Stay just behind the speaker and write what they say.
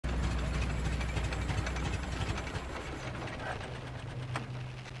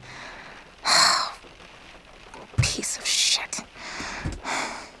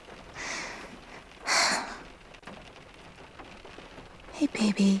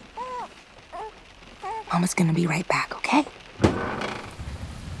right, baby. Mama's gonna be right back, okay?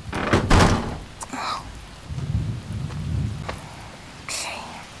 Oh. Okay.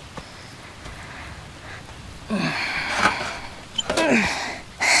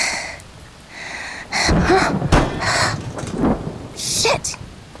 Shit!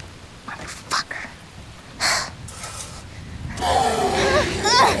 Motherfucker.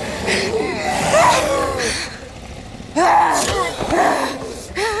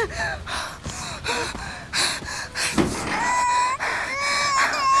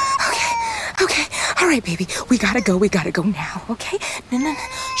 Okay, all right, baby. We gotta go now, okay? No.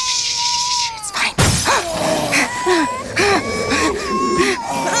 Shh, it's fine.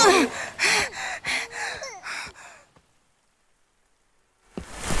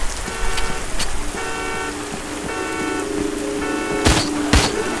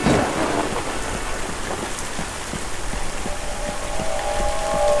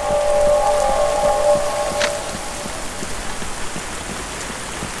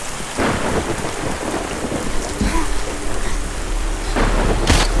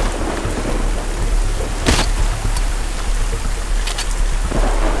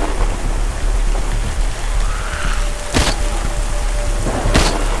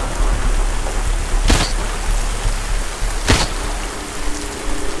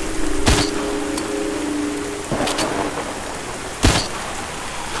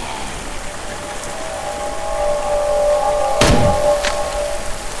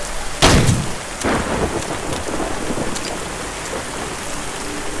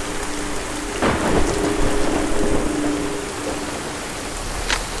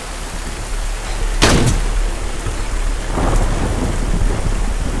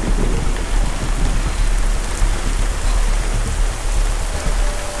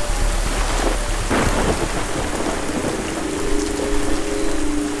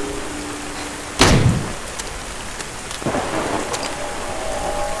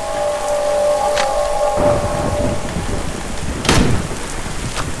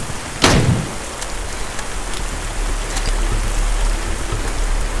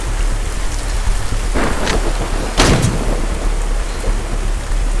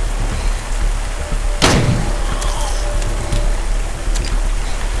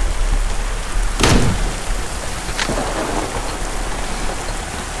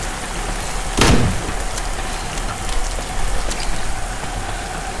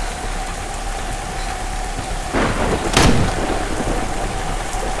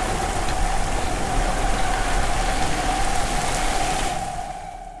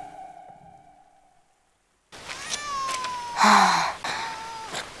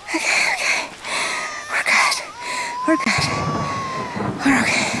 We're good. We're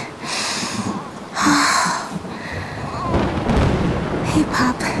okay. Hey,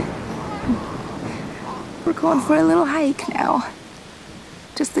 Pop. We're going for a little hike now.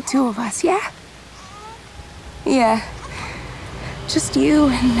 Just the two of us, yeah? Yeah. Just you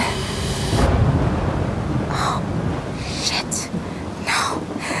and... Oh, shit. No.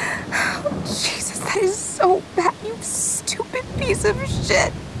 Oh, Jesus, that is so bad, you stupid piece of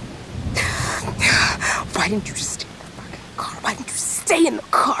shit. Why didn't you just stay in the fucking car? Why didn't you stay in the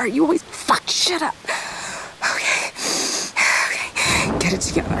car? You always fuck shit up. Okay. Okay. Get it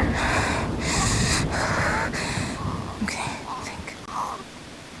together. Okay, think.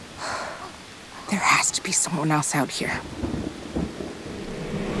 There has to be someone else out here.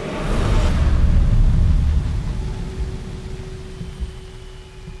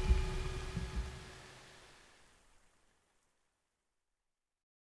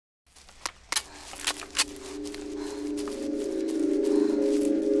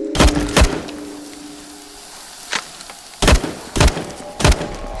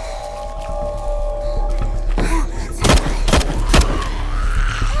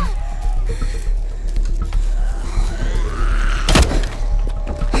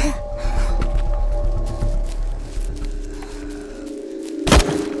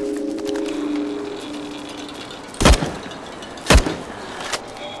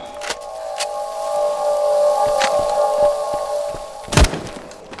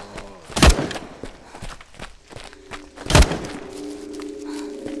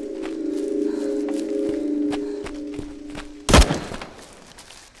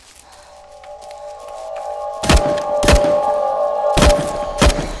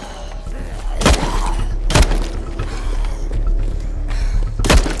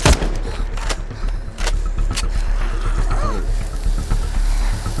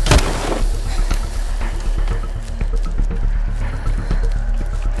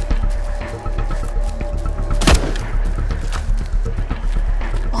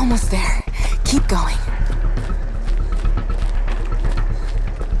 Almost there. Keep going.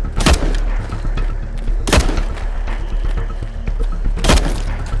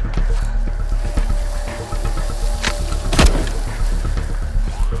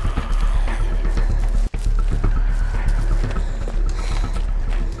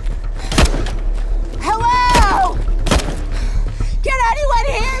 Hello? Can anyone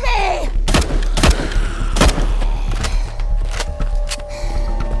hear me?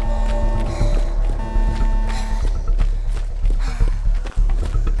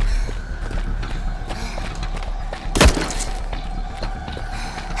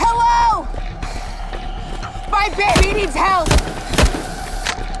 Hello? My baby needs help.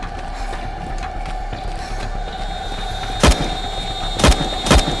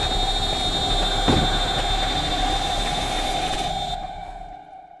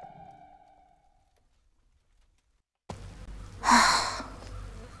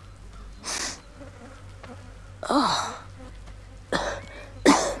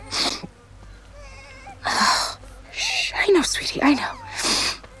 Shh, I know, sweetie, I know.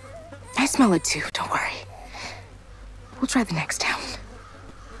 I smell it too, don't worry. We'll try the next town.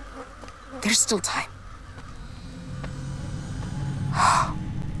 There's still time.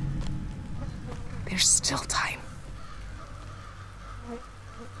 There's still time.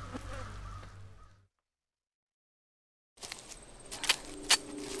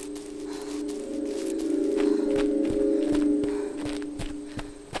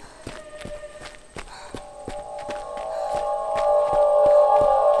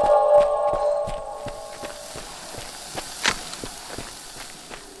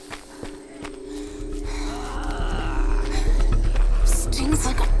 Stings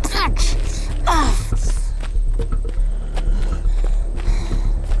like a bitch. Ugh.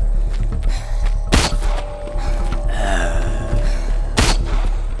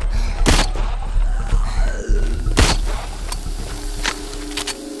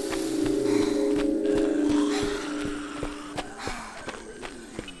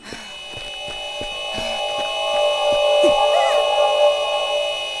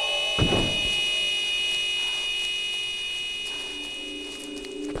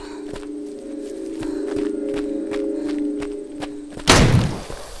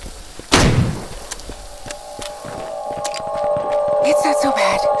 It's not so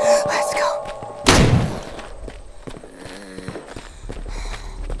bad. Let's go.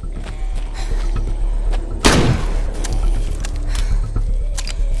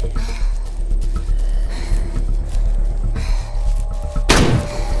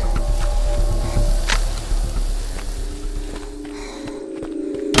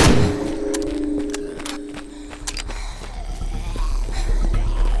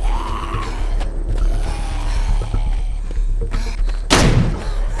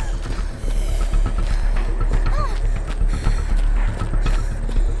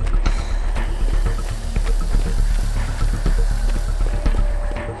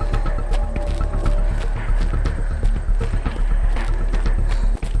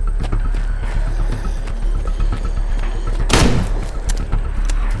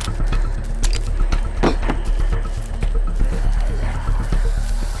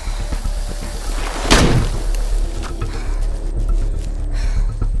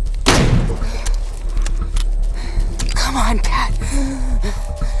 Come on, Kat.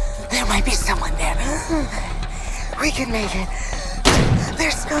 There might be someone there. We can make it.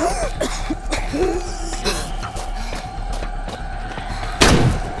 There's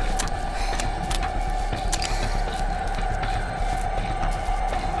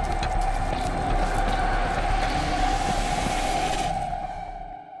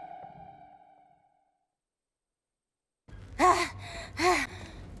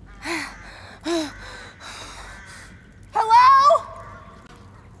Hello?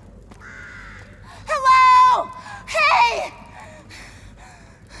 Hello? Hey!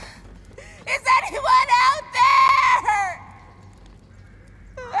 Is anyone out there?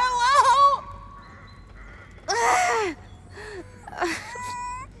 Hello?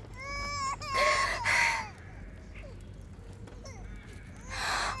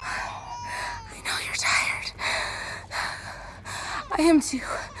 I know you're tired. I am too.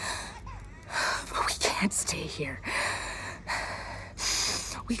 But we can't stay here.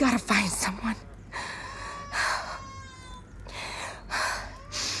 We gotta find someone.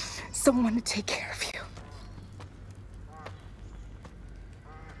 Someone to take care of you.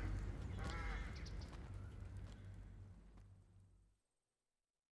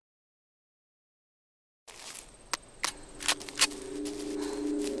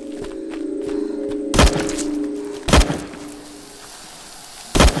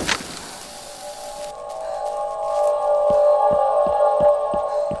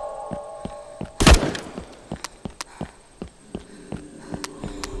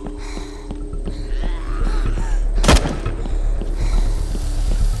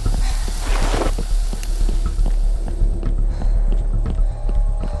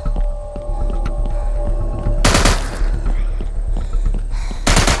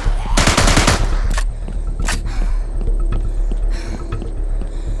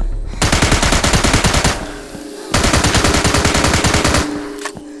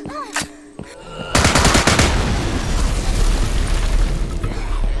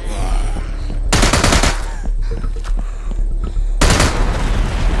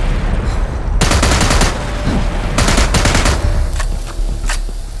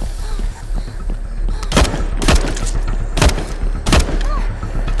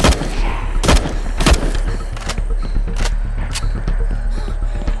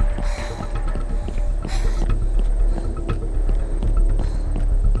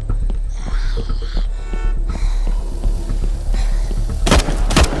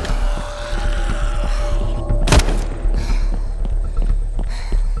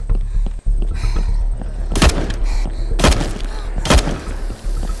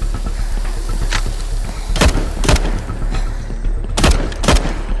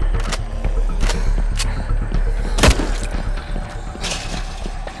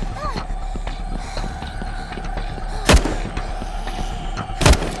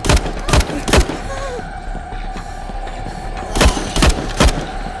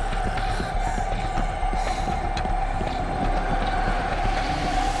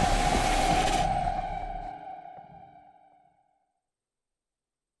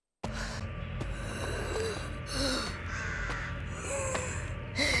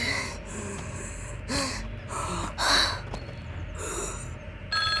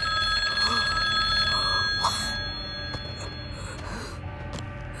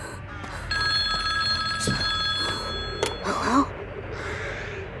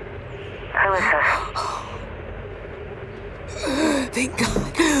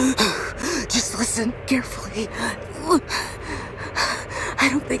 Listen carefully. I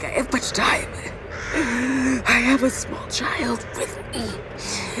don't think I have much time. I have a small child with me.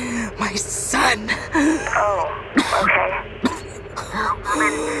 My son. Oh, okay.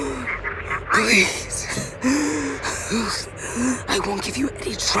 Please. I won't give you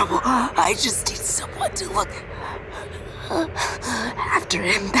any trouble. I just need someone to look after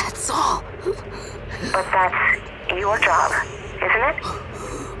him, that's all. But that's your job, isn't it?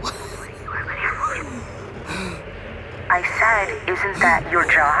 I said, isn't that your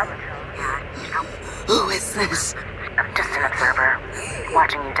job? Who is this? I'm just an observer,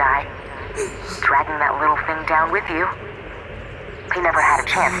 watching you die. Dragging that little thing down with you. He never had a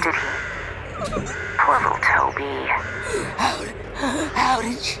chance, did he? Poor little Toby. How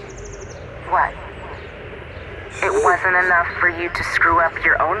did you... What? It wasn't enough for you to screw up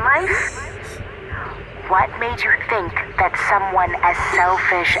your own life? What made you think that someone as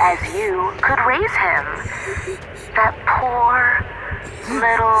selfish as you could raise him? That poor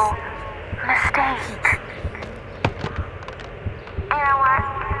little mistake. You know what?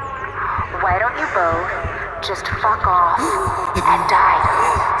 Why don't you both just fuck off and die?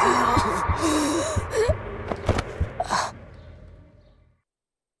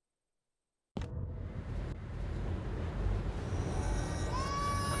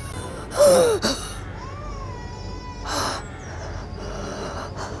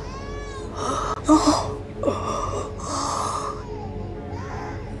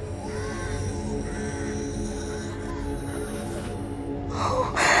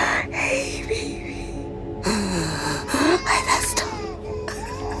 Hey, baby. I messed up.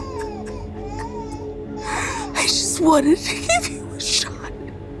 I just wanted to give you a shot.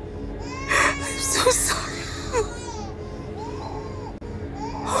 I'm so sorry.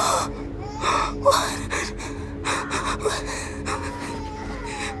 What?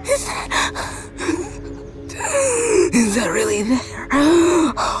 Is that really there?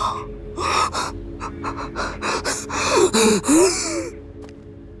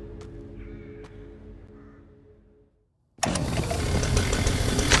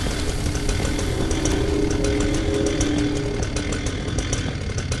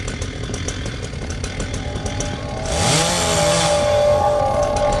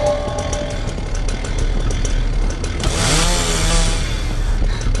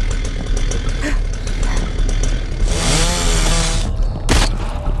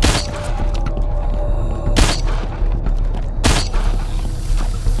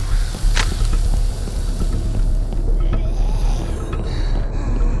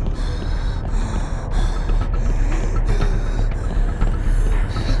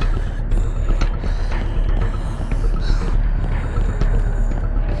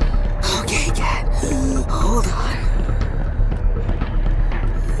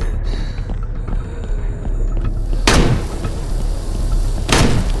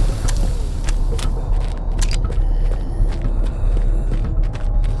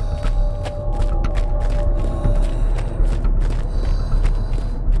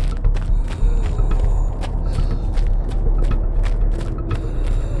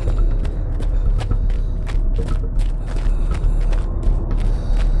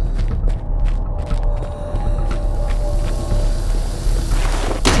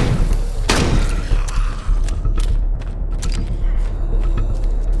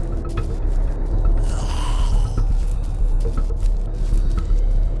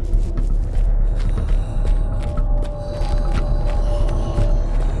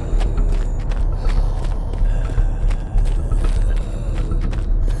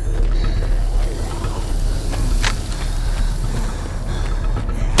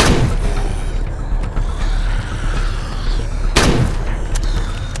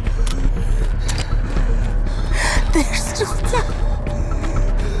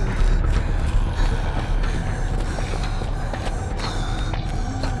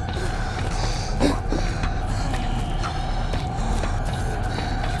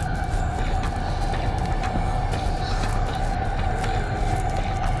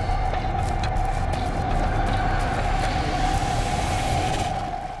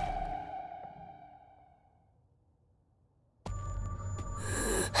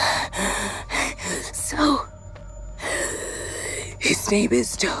 So, his name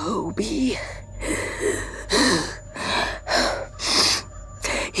is Toby.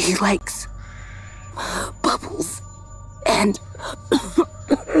 He likes bubbles and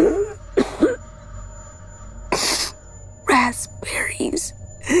raspberries.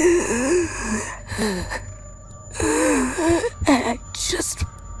 I just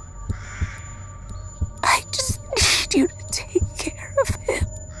need you to take care of him.